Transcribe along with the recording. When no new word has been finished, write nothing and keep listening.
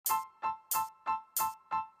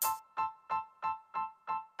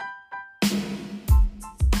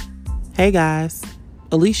Hey guys,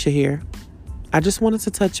 Alicia here. I just wanted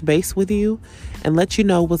to touch base with you and let you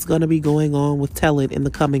know what's going to be going on with Tell It in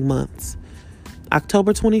the coming months.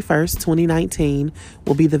 October 21st, 2019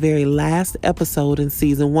 will be the very last episode in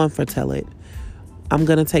season 1 for Tell It. I'm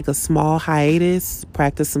going to take a small hiatus,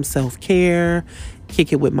 practice some self-care,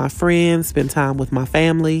 kick it with my friends, spend time with my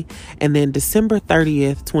family, and then December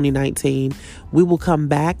 30th, 2019, we will come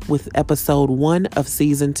back with episode 1 of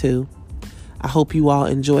season 2. I hope you all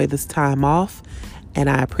enjoy this time off, and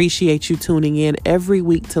I appreciate you tuning in every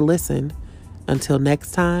week to listen. Until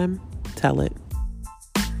next time, Tell It.